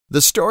The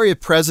story of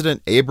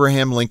President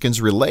Abraham Lincoln's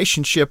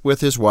relationship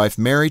with his wife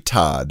Mary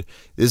Todd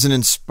is an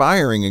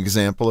inspiring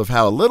example of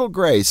how a little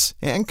grace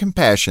and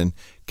compassion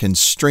can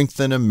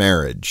strengthen a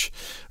marriage.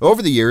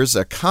 Over the years,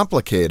 a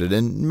complicated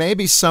and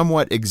maybe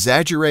somewhat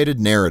exaggerated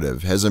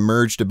narrative has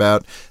emerged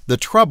about the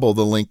trouble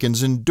the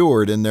Lincolns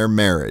endured in their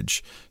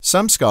marriage.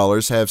 Some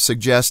scholars have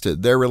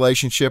suggested their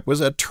relationship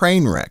was a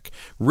train wreck,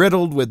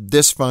 riddled with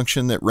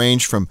dysfunction that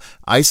ranged from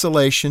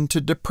isolation to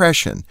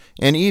depression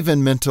and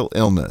even mental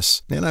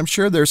illness. And I'm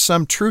sure there's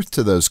some truth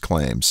to those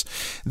claims.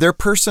 Their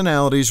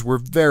personalities were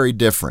very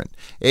different.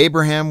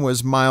 Abraham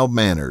was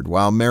mild-mannered,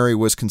 while Mary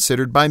was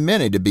considered by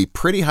many to be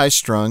pretty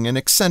high-strung and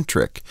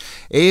eccentric.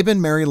 Abe and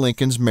Mary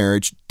Lincoln's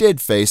marriage did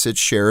face its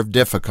share of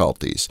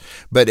difficulties,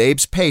 but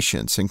Abe's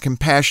patience and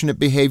compassionate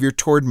behavior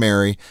toward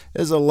Mary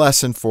is a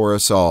lesson for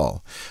us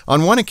all.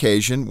 On one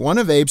occasion, one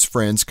of Abe's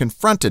friends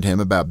confronted him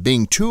about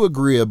being too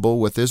agreeable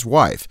with his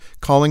wife,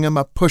 calling him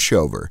a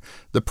pushover.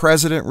 The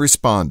president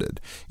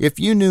responded, "If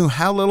you knew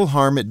how little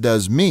harm it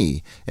does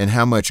me and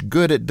how much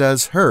good it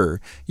does her,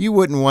 you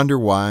wouldn't wonder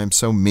why I'm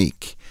so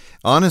meek."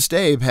 Honest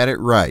Abe had it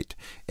right.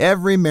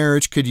 Every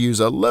marriage could use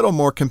a little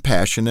more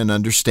compassion and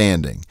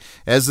understanding.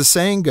 As the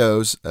saying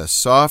goes, a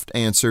soft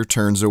answer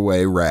turns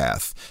away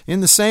wrath.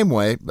 In the same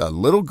way, a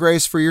little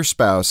grace for your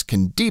spouse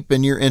can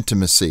deepen your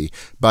intimacy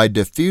by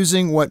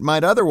diffusing what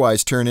might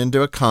otherwise turn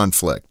into a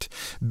conflict.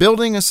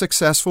 Building a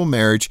successful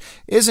marriage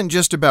isn't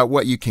just about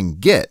what you can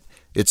get,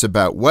 it's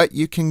about what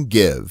you can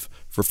give.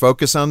 For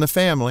Focus on the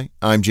Family,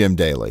 I'm Jim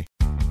Daly.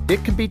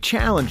 It can be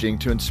challenging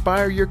to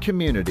inspire your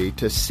community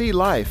to see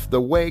life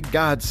the way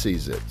God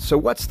sees it. So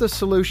what's the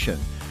solution?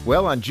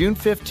 Well, on June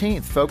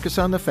 15th, Focus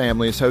on the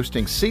Family is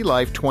hosting See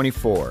Life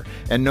 24.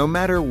 And no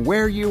matter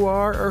where you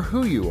are or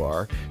who you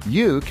are,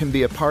 you can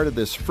be a part of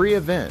this free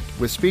event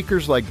with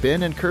speakers like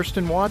Ben and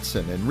Kirsten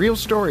Watson and real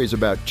stories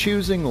about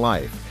choosing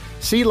life.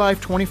 See Life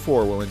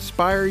 24 will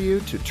inspire you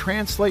to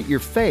translate your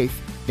faith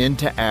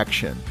into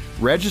action.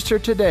 Register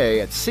today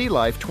at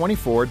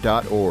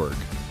seelife24.org.